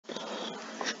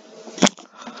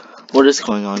What is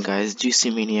going on, guys? Juicy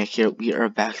Maniac here. We are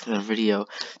back in the video.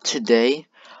 Today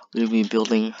we'll be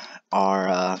building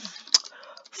our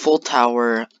full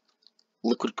tower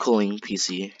liquid cooling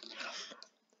PC.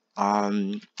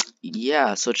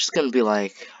 Yeah, so it's just gonna be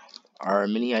like our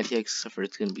mini ITX, except for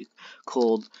it's gonna be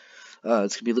cold.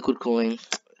 It's gonna be liquid cooling.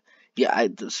 Yeah,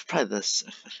 this is probably this.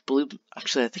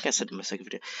 Actually, I think I said in my second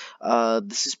video.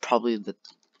 This is probably the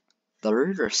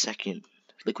third or second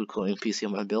liquid cooling PC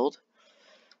I'm gonna build.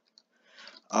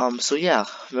 So yeah,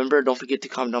 remember, don't forget to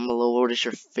comment down below what is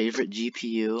your favorite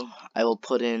GPU. I will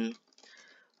put in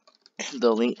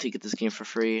the link to get this game for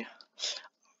free.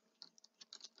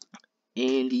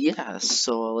 And yeah,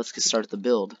 so let's get started the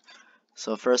build.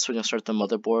 So first we're gonna start the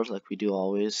motherboard like we do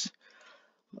always.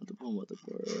 Motherboard.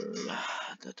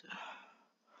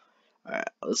 Alright,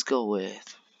 let's go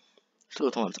with the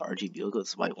one that's RGB. We'll go with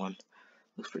this white one.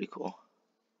 Looks pretty cool.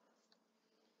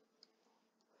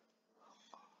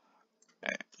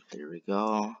 Alright, there we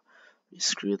go. We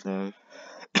screw them.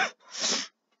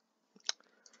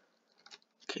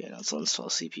 Okay, now let's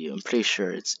uninstall CPU. I'm pretty sure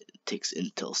it takes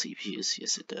Intel CPUs.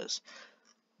 Yes, it does.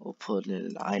 We'll put in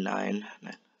an i9.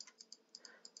 Oh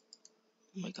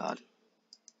my god.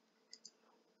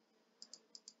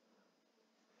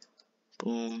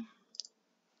 Boom.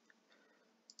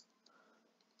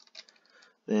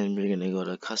 Then we're gonna go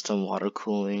to custom water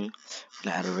cooling.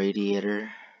 Gonna add a radiator.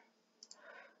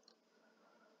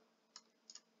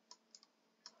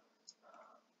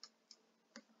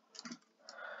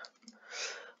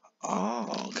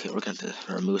 Oh, okay, we're going to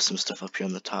remove some stuff up here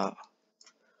on the top.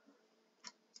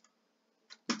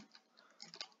 I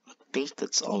think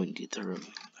that's all we need to remove,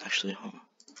 actually, huh?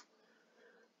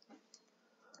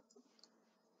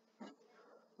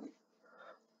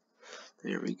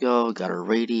 There we go, got our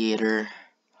radiator.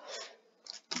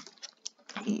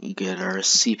 Get our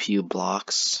CPU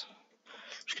blocks.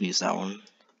 Just gonna use that one.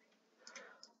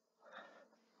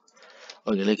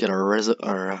 We're gonna get our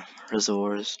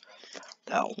reservoirs.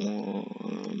 That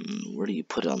one, where do you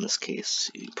put it on this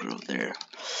case? You put it over there.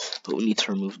 But we need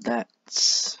to remove that.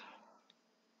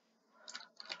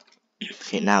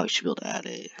 Okay, now we should be able to add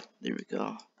it. There we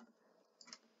go.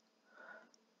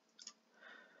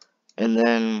 And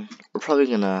then we're probably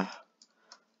gonna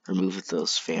remove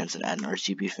those fans and add an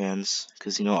RGB fans,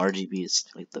 because you know RGB is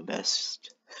like the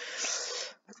best.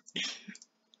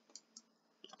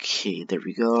 Okay, there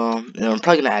we go. And I'm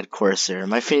probably gonna add Corsair. In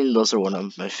my opinion, those are one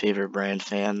of my favorite brand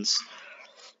fans,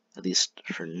 at least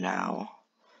for now.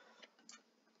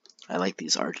 I like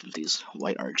these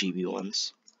white RGB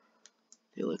ones.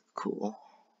 They look cool.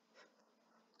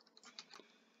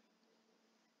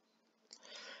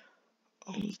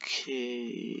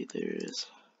 Okay, there's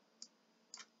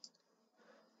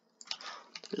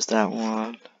that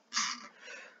one.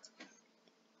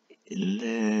 And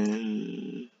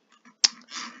then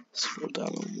scroll down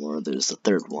a little more, there's the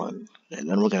third one. And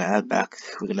then we're gonna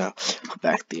put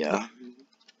back the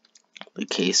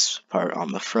case part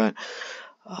on the front.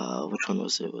 Which one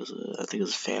was it? I think it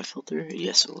was a fan filter.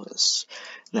 Yes, it was.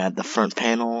 And add the front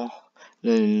panel.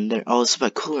 And then there, oh, this is my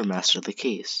Cooler Master, the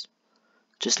case.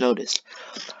 Just noticed.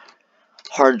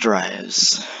 Hard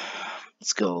drives.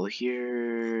 Let's go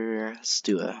here. Let's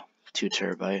do a 2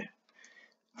 terabyte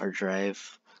hard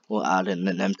drive. We'll add in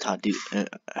an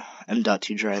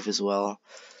M.2 drive as well.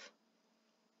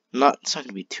 It's not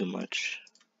gonna be too much,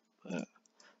 but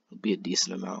it'll be a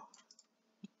decent amount.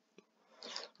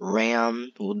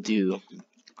 RAM, we'll do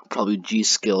probably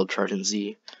G.Skill Trident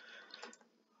Z.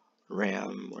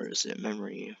 RAM, where is it?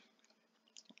 Memory.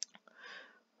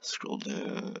 Scroll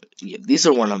down. Yeah, these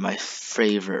are one of my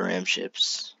favorite RAM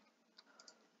chips.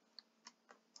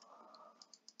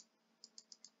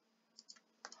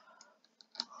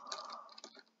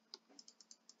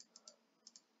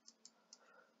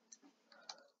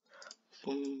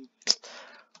 Boom.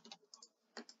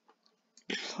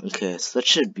 Okay, so that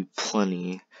should be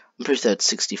plenty. I'm pretty sure that's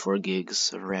 64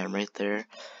 gigs of RAM right there.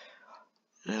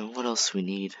 And then what else we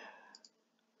need?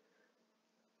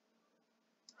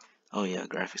 Oh yeah,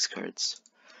 graphics cards.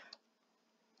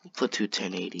 We'll put 2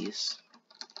 1080s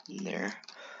in there.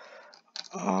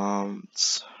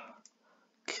 Let's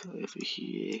go over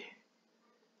here.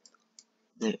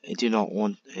 I do not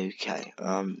want. Okay.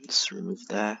 Let's remove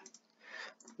that.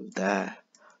 Move that.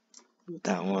 Move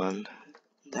that one.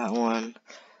 That one.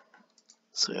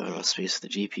 So we have enough space for the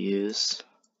GPUs.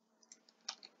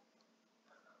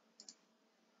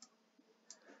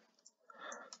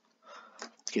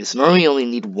 Okay, so normally you only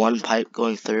need one pipe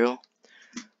going through.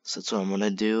 So that's what I'm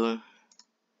gonna do.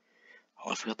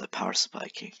 Oh, I forgot the power supply. I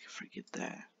can't forget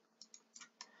that.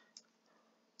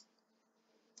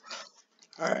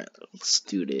 Alright, let's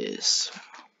do this.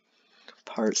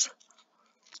 Parts.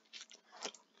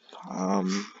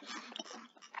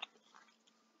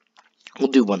 We'll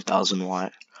do 1000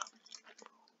 watt.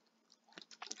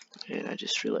 And I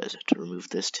just realized I have to remove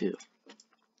this too.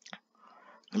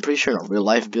 I'm pretty sure in a real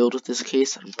life build with this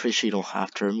case, I'm pretty sure you don't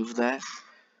have to remove that.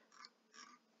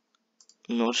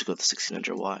 No, I'll just go with the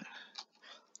 1600 watt.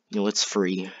 You know, it's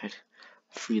free.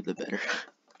 Free the better.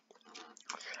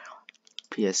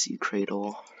 PSU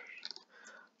cradle.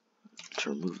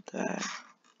 To remove that.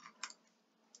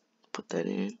 Put that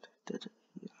in.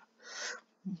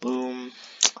 Boom.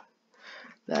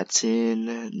 That's in.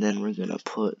 And then we're gonna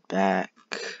put back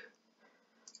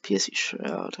PSU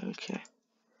shroud. Okay.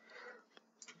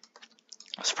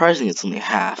 Surprisingly, it's only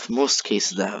half. Most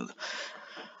cases that have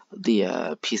the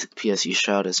PSU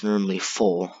shroud is normally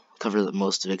full. Cover the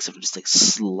most of it except for just like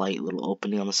slight little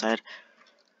opening on the side.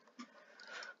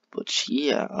 But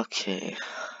yeah, okay.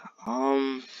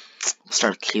 We'll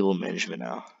start cable management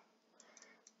now.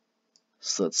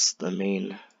 So that's the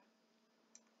main. I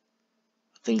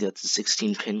think that's a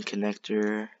 16-pin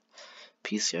connector.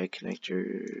 PCI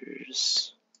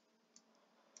connectors.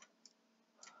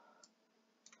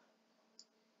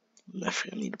 I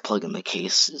forget, I need to plug in the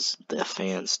cases, the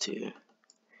fans too.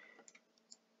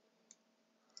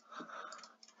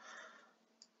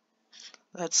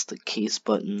 That's the case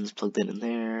buttons, plug that in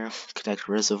there. Connect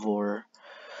reservoir.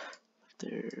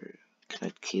 There.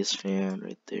 Connect case fan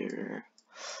right there.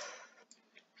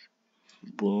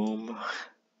 Boom.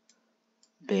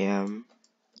 Bam.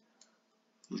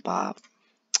 Bop.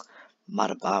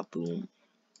 Bada bop boom.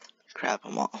 Crap,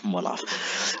 I'm one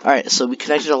off. Alright, so we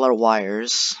connected a lot of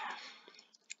wires.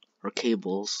 Or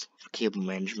cables. For cable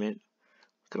management.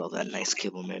 Look at all that nice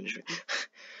cable management.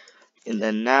 And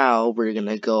then now we're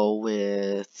gonna go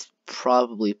with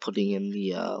probably putting in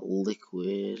the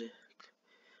liquid.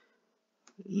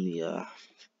 In the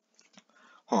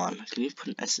hold on, can you put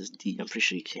an SSD? I'm pretty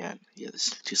sure you can. Yeah,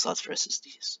 there's 2 slots for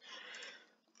SSDs.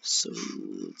 So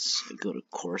let's go to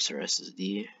Corsair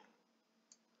SSD.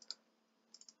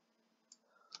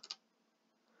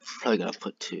 Probably gonna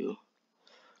put 2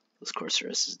 those Corsair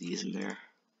SSDs in there.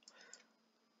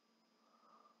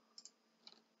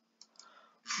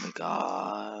 Oh my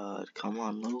god, come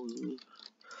on, load.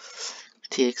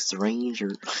 TX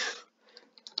Ranger.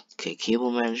 Okay,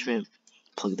 cable management.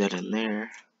 Plug that in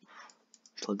there.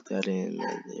 Plug that in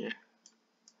right there.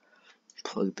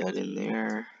 Plug that in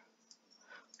there.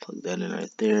 Plug that in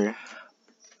right there.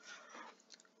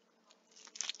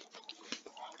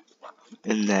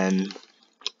 And then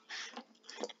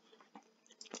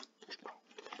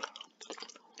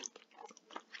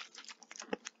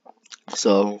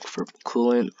so for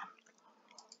coolant,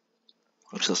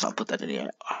 let's not put that in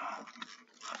yet.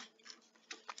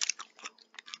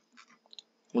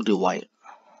 We'll do white.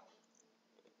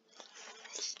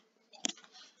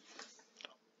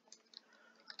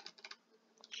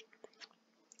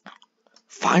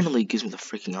 Finally gives me the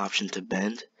freaking option to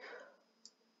bend.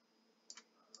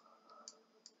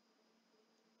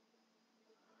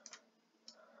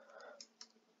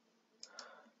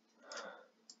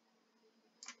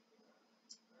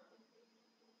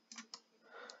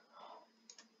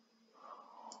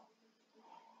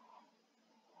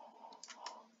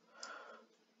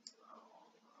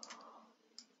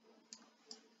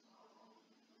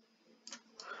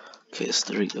 Okay,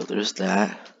 so there we go, there's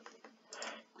that.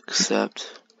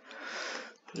 Accept.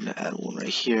 I'm gonna add one right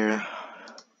here.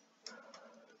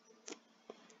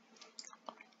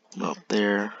 One up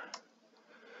there.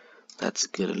 That's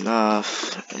good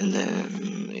enough. And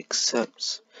then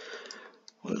accept.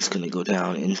 Well, it's gonna go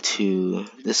down into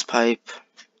this pipe.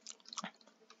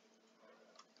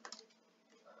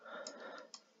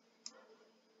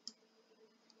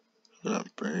 I'm gonna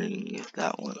bring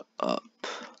that one up.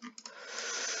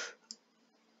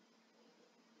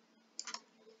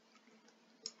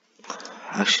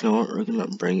 Actually, you know what? We're gonna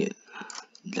bring it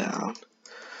down.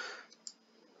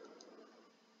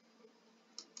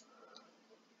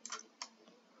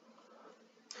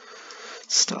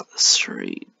 It's not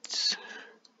straight.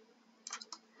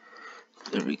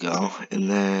 There we go. And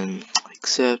then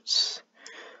accept.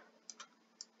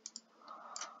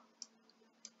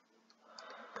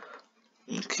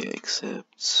 Okay,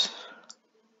 accept.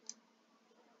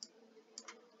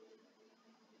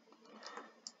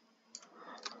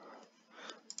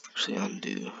 Actually,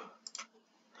 undo.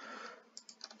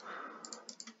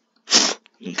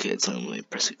 Okay, it's not really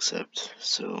press accept,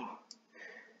 so.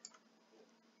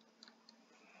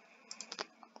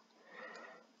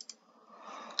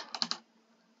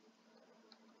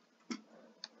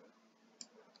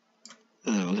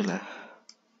 And then we're gonna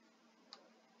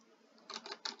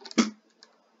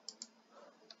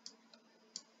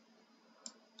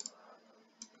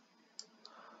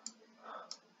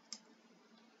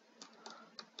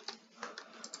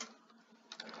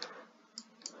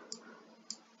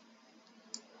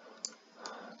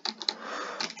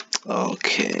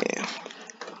Okay,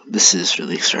 this is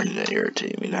really starting to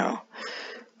irritate me now.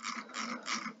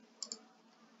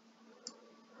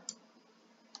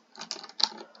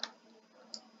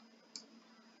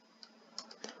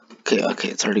 Okay,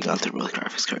 it's already gone through both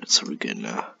graphics cards, so we're good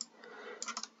now.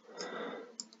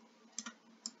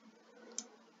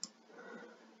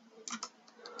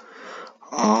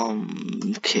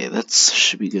 Okay, that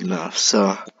should be good enough.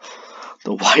 So,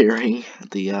 the wiring,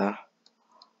 yeah,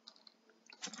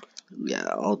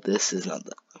 all this is not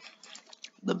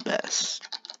the best.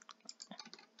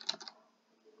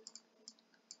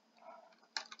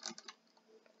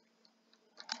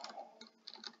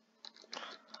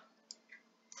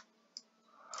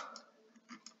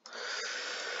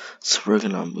 So we're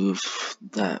gonna move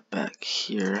that back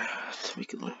here to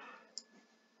make it look.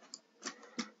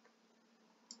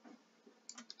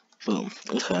 Boom.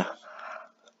 Okay.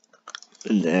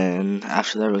 And then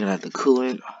after that, we're gonna add the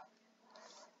coolant,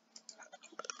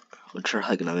 which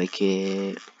are gonna make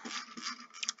it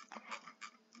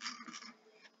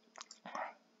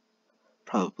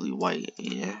probably white.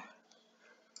 Yeah.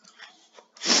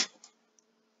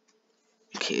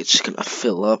 Okay, it's just gonna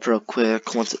fill up real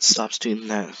quick. Once it stops doing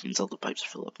that, it means all the pipes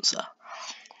fill up and stuff.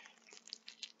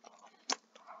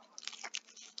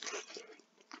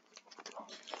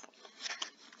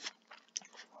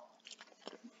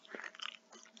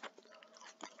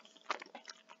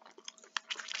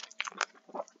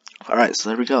 Alright, so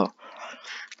there we go.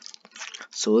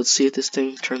 So let's see if this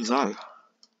thing turns on.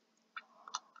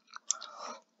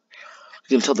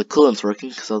 You can tell the coolant's working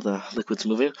because all the liquid's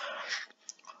moving.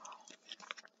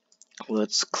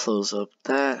 Let's close up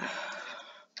that.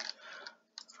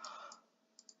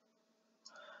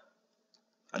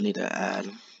 I need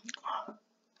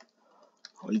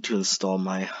to install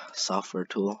my software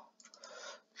tool.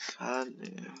 God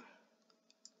damn.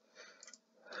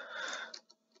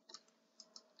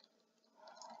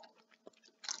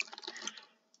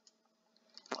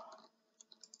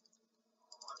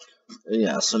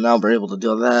 Yeah, so now we're able to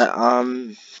do that.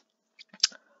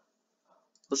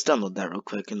 Let's download that real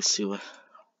quick and see what.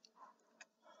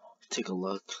 Take a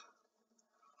look.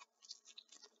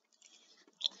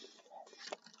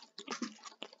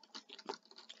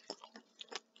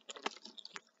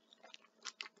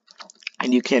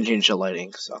 And you can't change the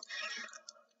lighting, so.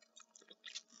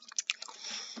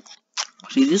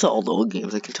 See, these are all the old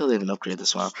games. I can tell they haven't upgraded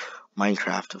this one.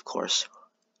 Minecraft, of course.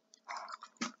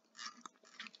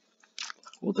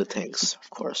 Well, the tanks, of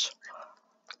course.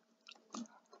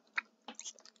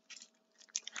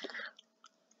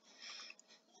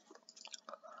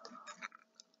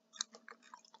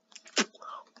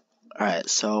 Alright,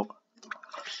 so.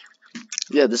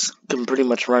 Yeah, this can pretty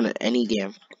much run at any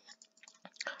game.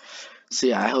 So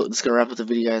yeah, I hope this is gonna wrap up the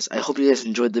video, guys. I hope you guys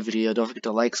enjoyed the video. Don't forget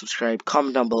to like, subscribe,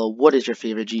 comment down below what is your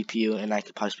favorite GPU, and I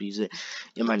could possibly use it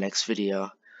in my next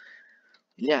video.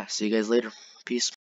 And yeah, see you guys later. Peace.